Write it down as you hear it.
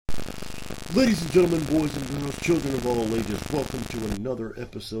Ladies and gentlemen, boys and girls, children of all ages, welcome to another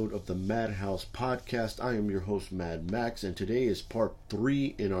episode of the Madhouse Podcast. I am your host, Mad Max, and today is part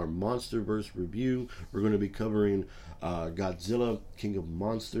 3 in our MonsterVerse review. We're going to be covering Godzilla, King of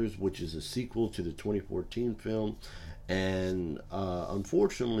Monsters, which is a sequel to the 2014 film. And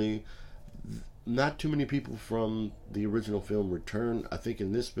unfortunately, not too many people from the original film return. I think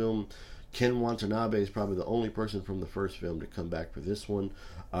in this film, Ken Watanabe is probably the only person from the first film to come back for this one.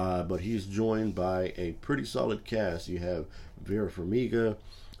 But he's joined by a pretty solid cast. You have Vera Farmiga,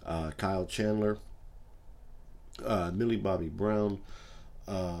 Kyle Chandler, Millie Bobby Brown,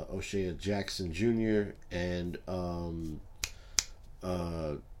 O'Shea Jackson Jr., and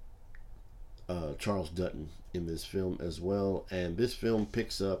Charles Dutton in this film as well. And this film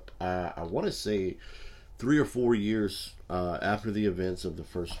picks up, I want to say, 3 or 4 years after the events of the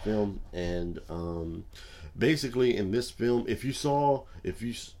first film. And basically in this film, if you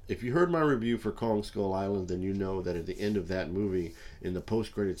heard my review for Kong Skull Island, then you know that at the end of that movie, in the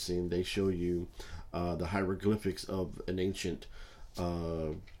post-credit scene, they show you the hieroglyphics of an ancient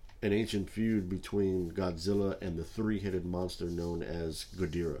feud between Godzilla and the three-headed monster known as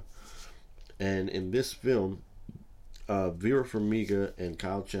Ghidorah. And in this film, Vera Farmiga and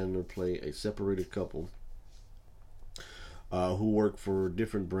Kyle Chandler play a separated couple who work for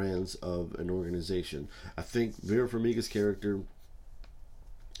different brands of an organization. I think Vera Farmiga's character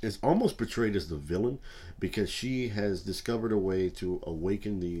is almost portrayed as the villain because she has discovered a way to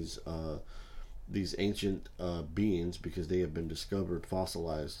awaken these ancient beings, because they have been discovered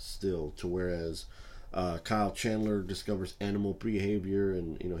fossilized still, to whereas Kyle Chandler discovers animal behavior,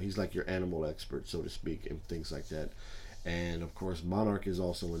 and he's like your animal expert, so to speak, and things like that. And of course Monarch is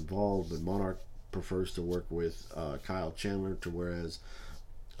also involved, but Monarch prefers to work with Kyle Chandler, to whereas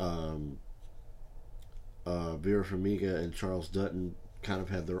Vera Farmiga and Charles Dutton kind of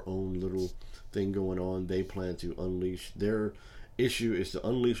have their own little thing going on. They plan to unleash, their issue is to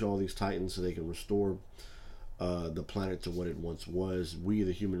unleash all these titans so they can restore the planet to what it once was. We,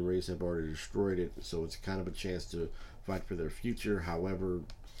 the human race, have already destroyed it, so it's kind of a chance to fight for their future. However,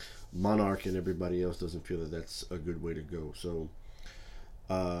 Monarch and everybody else doesn't feel that that's a good way to go. So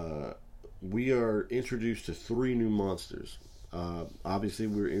we are introduced to 3 new monsters. Obviously,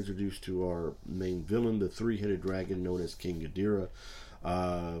 we're introduced to our main villain, the three-headed dragon known as King Ghidorah.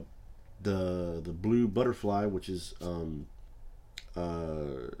 The blue butterfly, which is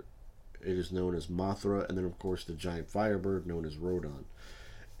it is known as Mothra, and then of course the giant firebird known as Rodon.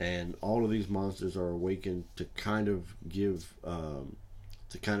 And all of these monsters are awakened to kind of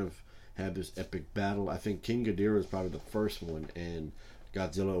have this epic battle. I think King Ghidorah is probably the first one, and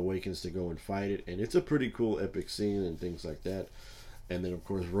Godzilla awakens to go and fight it, and it's a pretty cool epic scene and things like that. And then of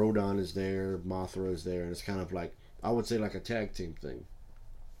course Rodon is there, Mothra is there, and it's kind of like, I would say, like a tag team thing.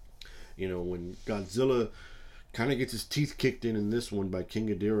 When Godzilla kind of gets his teeth kicked in this one by King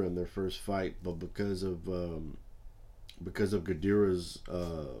Ghidorah in their first fight, but because of Ghidorah's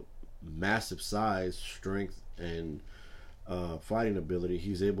massive size, strength, and fighting ability,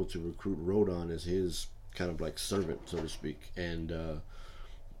 he's able to recruit Rodon as his kind of like servant, so to speak. And the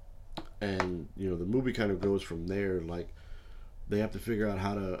movie kind of goes from there. Like, they have to figure out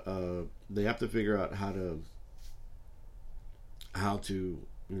how to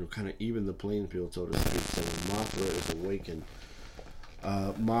kind of even the playing field, so to speak. So when Mothra is awakened,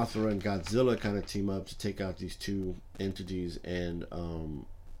 Mothra and Godzilla kind of team up to take out these two entities, and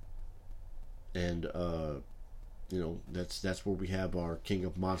that's where we have our King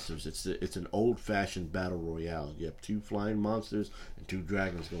of Monsters. It's an old-fashioned battle royale. You have 2 flying monsters and 2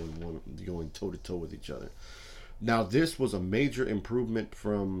 dragons going toe-to-toe with each other. Now, this was a major improvement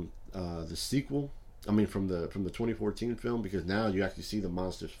from the sequel. I mean, from the 2014 film, because now you actually see the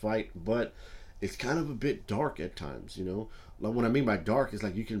monsters fight, but it's kind of a bit dark at times. Like, what I mean by dark is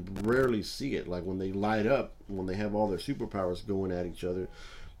like you can rarely see it. Like when they light up, when they have all their superpowers going at each other,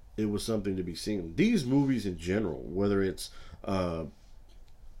 it was something to be seen. These movies in general, whether it's and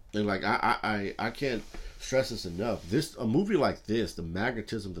like I can't stress this enough. A movie like this, the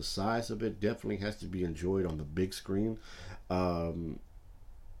magnetism, the size of it, definitely has to be enjoyed on the big screen.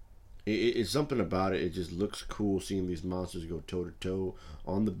 It's something about it. It just looks cool seeing these monsters go toe to toe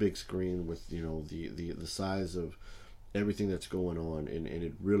on the big screen with the size of everything that's going on, and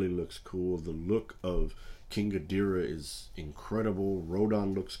it really looks cool. The look of King Ghidorah is incredible.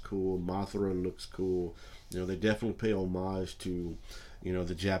 Rodon looks cool. Mothra looks cool. They definitely pay homage to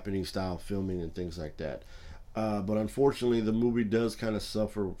the Japanese style filming and things like that. But unfortunately, the movie does kind of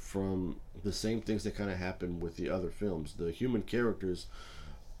suffer from the same things that kind of happened with the other films. The human characters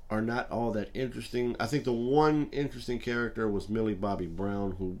are not all that interesting. I think the one interesting character was Millie Bobby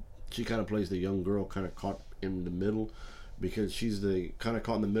Brown, who She kind of plays the young girl, kind of caught in the middle, because she's the kind of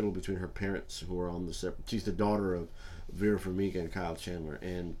caught in the middle between her parents who are on the separate. She's the daughter of Vera Farmiga and Kyle Chandler,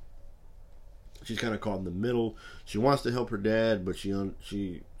 and she's kind of caught in the middle. She wants to help her dad, but she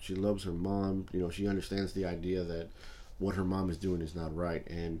loves her mom. You know, she understands the idea that what her mom is doing is not right,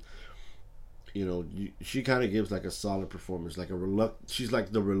 and you know, she kind of gives like a solid performance, like she's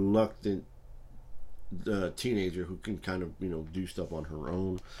like the reluctant teenager who can kind of, you know, do stuff on her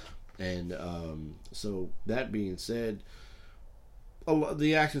own. And so that being said,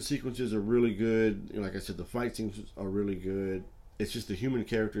 the action sequences are really good. You know, like I said, the fight scenes are really good. It's just the human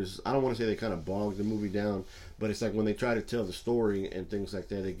characters. I don't want to say they kind of bog the movie down, but it's like when they try to tell the story and things like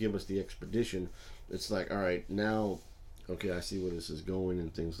that, they give us the expedition. It's like, all right, now, okay, I see where this is going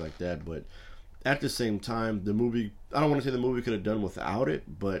and things like that. But at the same time, the movie, I don't want to say the movie could have done without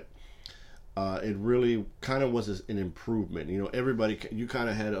it, but it really kind of was an improvement. You know, you kind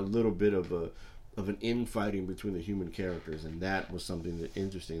of had a little bit of an infighting between the human characters, and that was something that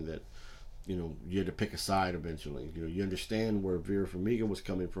interesting that, you know, you had to pick a side eventually. You know, you understand where Vera Farmiga was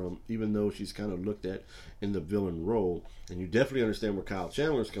coming from, even though she's kind of looked at in the villain role, and you definitely understand where Kyle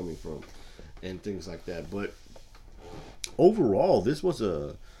Chandler's coming from and things like that. But overall, this was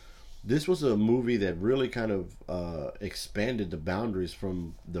a movie that really kind of expanded the boundaries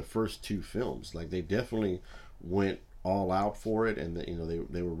from the first two films. Like, they definitely went all out for it, and you know,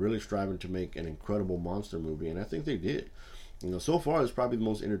 they were really striving to make an incredible monster movie, and I think they did. You know, so far it's probably the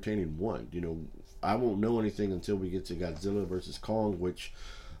most entertaining one. You know, I won't know anything until we get to Godzilla versus Kong, which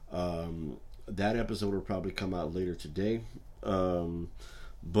that episode will probably come out later today.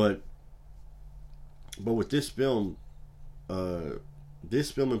 But with this film in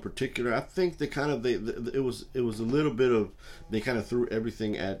particular, I think they kind of it was a little bit of, they kind of threw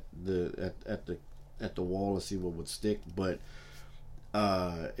everything at the wall and see what would stick. But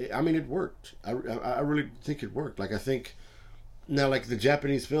I mean, it worked. I really think it worked. Like, I think now, like the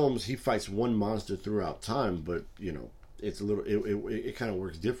Japanese films, he fights one monster throughout time, but you know, it's a little it kind of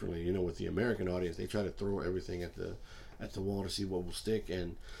works differently. You know, with the American audience, they try to throw everything at the wall to see what will stick.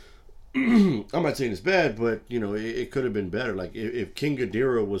 And I'm not saying it's bad, but you know, it could have been better. Like, if King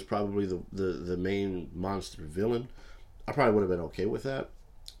Ghidorah was probably the main monster villain, I probably would have been okay with that.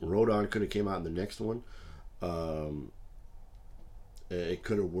 Rodan could have came out in the next one. It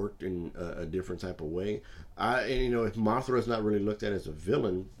could have worked in a different type of way. And you know, if Mothra is not really looked at as a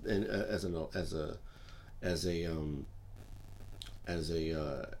villain and as an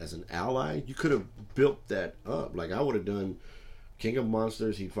ally, you could have built that up. Like, I would have done King of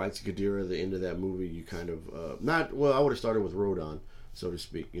Monsters, he fights Ghidorah at the end of that movie. You kind of I would have started with Rodan, so to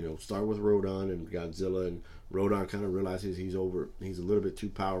speak. You know, start with Rodan and Godzilla, and Rodan kind of realizes he's a little bit too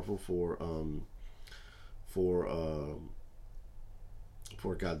powerful for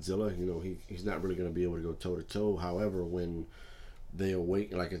Godzilla. You know, he's not really going to be able to go toe to toe. However, when they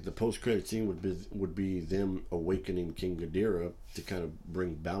awaken, like the post credit scene would be them awakening King Ghidorah to kind of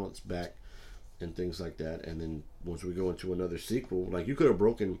bring balance back and things like that. And then once we go into another sequel, like, you could have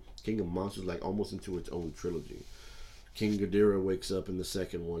broken King of Monsters like almost into its own trilogy. King Ghidorah wakes up in the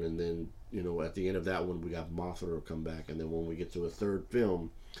second one, and then, you know, at the end of that one, we got Mothra come back, and then when we get to a third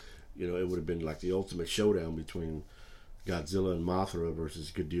film, you know, it would have been like the ultimate showdown between Godzilla and Mothra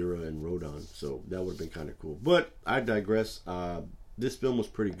versus Ghidorah and Rodan. So that would have been kind of cool. But I digress. This film was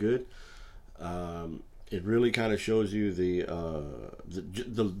pretty good. It really kind of shows you the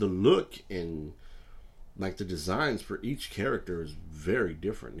look and like the designs for each character is very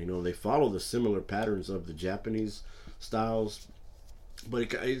different. You know, they follow the similar patterns of the Japanese styles,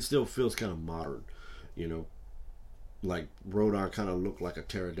 but it still feels kind of modern. You know, like Rodan kind of looked like a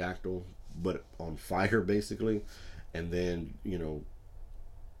pterodactyl, but on fire basically, and then, you know,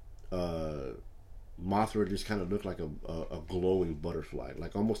 Mothra just kind of looked like a glowing butterfly,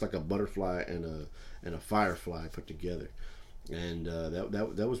 like almost like a butterfly and a firefly put together, and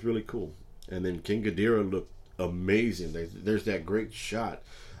that was really cool. And then King Ghidorah looked amazing. There's that great shot.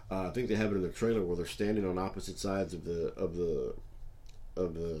 I think they have it in the trailer where they're standing on opposite sides of the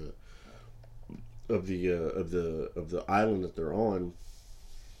island that they're on,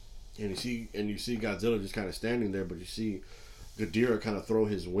 and you see Godzilla just kind of standing there, but you see Ghidorah kind of throw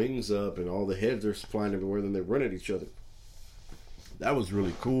his wings up, and all the heads are flying everywhere. Then they run at each other. That was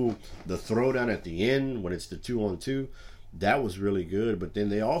really cool. The throwdown at the end when it's the 2-on-2, that was really good. But then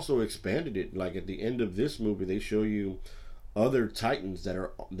they also expanded it. Like at the end of this movie, they show you other Titans that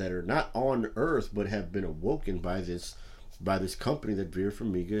are not on Earth but have been awoken by this company that Vera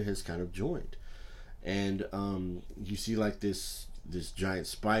Farmiga has kind of joined. And you see like this giant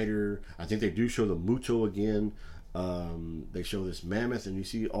spider. I think they do show the Muto again. They show this mammoth, and you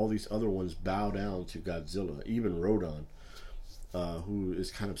see all these other ones bow down to Godzilla. Even Rodan, who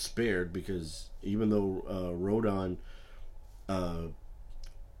is kind of spared because even though Rodan,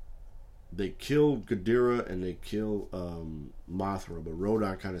 they kill Ghidorah and they kill Mothra, but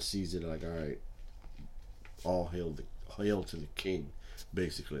Rodan kind of sees it like, all right, all hail to the king.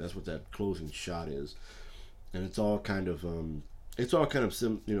 Basically, that's what that closing shot is, and it's all kind of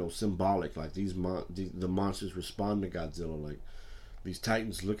symbolic. Like the monsters respond to Godzilla. Like these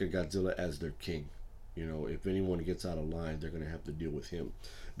titans look at Godzilla as their king. If anyone gets out of line, they're going to have to deal with him,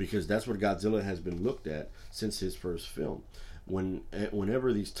 because that's what Godzilla has been looked at since his first film.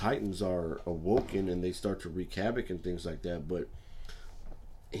 Whenever these titans are awoken and they start to wreak havoc and things like that, but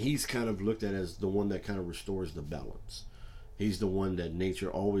he's kind of looked at as the one that kind of restores the balance. He's the one that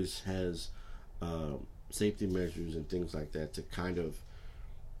nature always has safety measures and things like that to kind of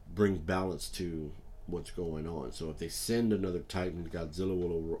bring balance to what's going on. So if they send another titan, Godzilla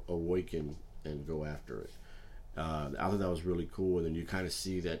will awaken and go after it. I thought that was really cool, and then you kind of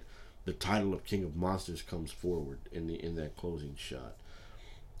see that the title of King of Monsters comes forward in that closing shot.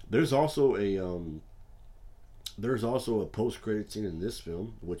 There's also a post-credit scene in this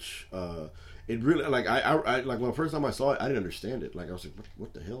film, which it really, like, I like, when the first time I saw it, I didn't understand it. Like, I was like,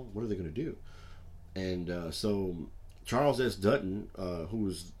 what the hell? What are they going to do? And so Charles S. Dutton,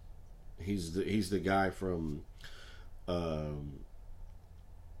 he's the guy from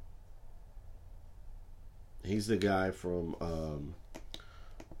he's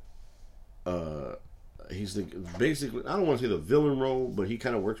basically, I don't want to say the villain role, but he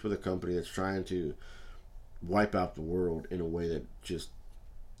kind of works for the company that's trying to wipe out the world in a way that just,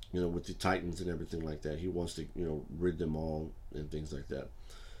 with the Titans and everything like that. He wants to, rid them all and things like that.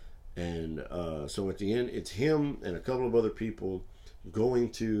 And so at the end, it's him and a couple of other people going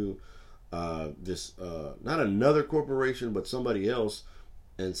to this, not another corporation, but somebody else,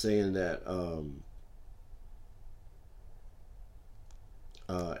 and saying that,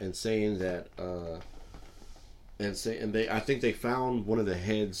 I think they found one of the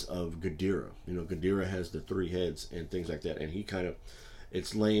heads of Ghidorah. Ghidorah has the 3 heads and things like that, and he kind of,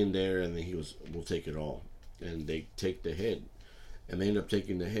 it's laying there, and then he goes, "We'll take it all," and they take the head, and they end up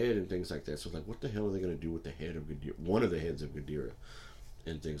taking the head and things like that. So it's like, what the hell are they going to do with the head of Ghidorah, one of the heads of Ghidorah,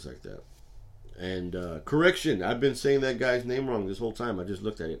 and things like that. And correction, I've been saying that guy's name wrong this whole time. I just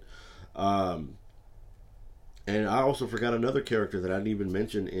looked at it. And I also forgot another character that I didn't even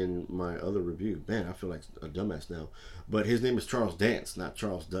mention in my other review. Man, I feel like a dumbass now. But his name is Charles Dance, not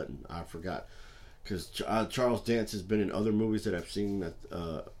Charles Dutton. I forgot. Because Charles Dance has been in other movies that I've seen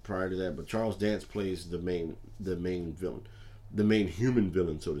prior to that. But Charles Dance plays the main villain. The main human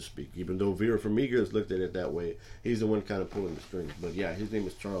villain, so to speak. Even though Vera Farmiga has looked at it that way, he's the one kind of pulling the strings. But yeah, his name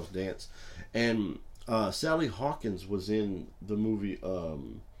is Charles Dance. And Sally Hawkins was in the movie...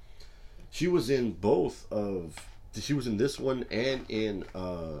 she was in she was in this one and in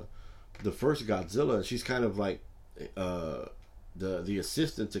the first Godzilla. She's kind of like the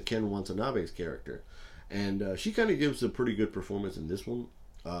assistant to Ken Watanabe's character. And she kind of gives a pretty good performance in this one,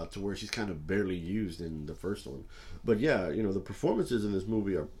 to where she's kind of barely used in the first one. But yeah, the performances in this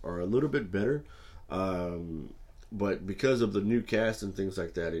movie are a little bit better. But because of the new cast and things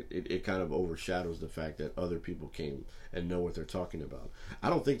like that, it kind of overshadows the fact that other people came and know what they're talking about. I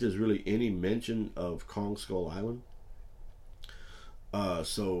don't think there's really any mention of Kong Skull Island.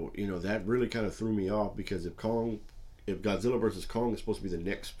 So, that really kind of threw me off, because if Godzilla vs. Kong is supposed to be the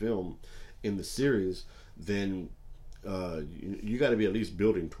next film in the series, then you got to be at least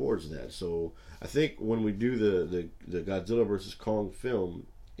building towards that. So I think when we do the Godzilla vs. Kong film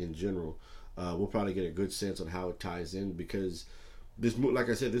in general, we'll probably get a good sense on how it ties in, because like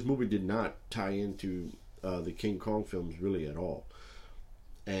I said, this movie did not tie into the King Kong films really at all.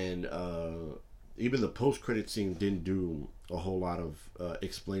 And even the post-credit scene didn't do a whole lot of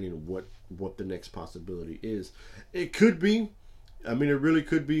explaining what the next possibility is. It could be, it really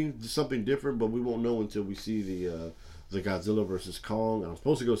could be something different, but we won't know until we see the Godzilla vs. Kong. I'm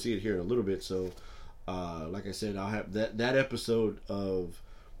supposed to go see it here in a little bit, so like I said, I'll have that episode of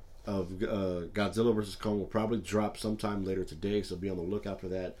Godzilla vs. Kong will probably drop sometime later today, so be on the lookout for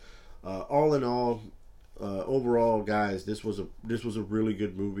that. All in all, overall, guys, this was a really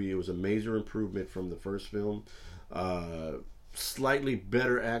good movie. It was a major improvement from the first film. Slightly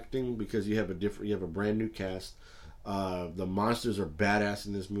better acting, because you have a brand new cast. The monsters are badass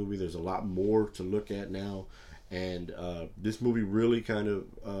in this movie. There's a lot more to look at now, and this movie really kind of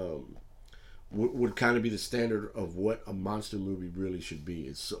would kind of be the standard of what a monster movie really should be.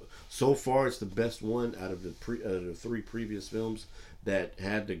 It's so far it's the best one out of the 3 previous films that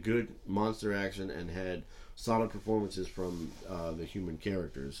had the good monster action and had solid performances from the human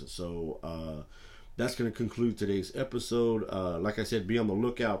characters. So that's going to conclude today's episode. Like I said, be on the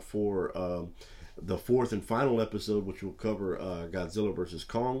lookout for the fourth and final episode, which will cover Godzilla versus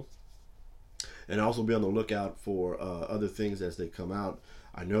Kong. And also be on the lookout for other things as they come out.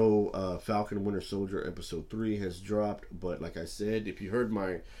 I know Falcon Winter Soldier episode 3 has dropped, but like I said, if you heard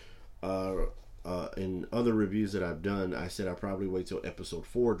my in other reviews that I've done, I said I'll probably wait till episode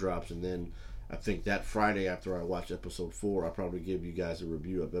 4 drops, and then I think that Friday after I watch episode 4, I'll probably give you guys a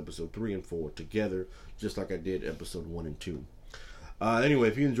review of episode 3 and 4 together, just like I did episode 1 and 2. Anyway,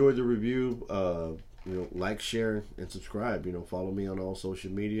 if you enjoyed the review, like, share, and subscribe. Follow me on all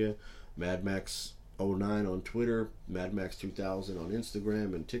social media. MadMax09 on Twitter, MadMax2000 on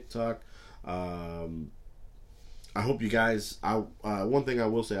Instagram and TikTok. I hope you guys, one thing I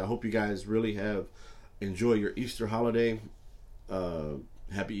will say, I hope you guys really have enjoy your Easter holiday.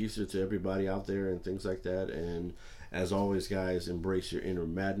 Happy Easter to everybody out there and things like that. And as always, guys, embrace your inner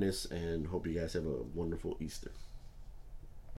madness, and hope you guys have a wonderful Easter.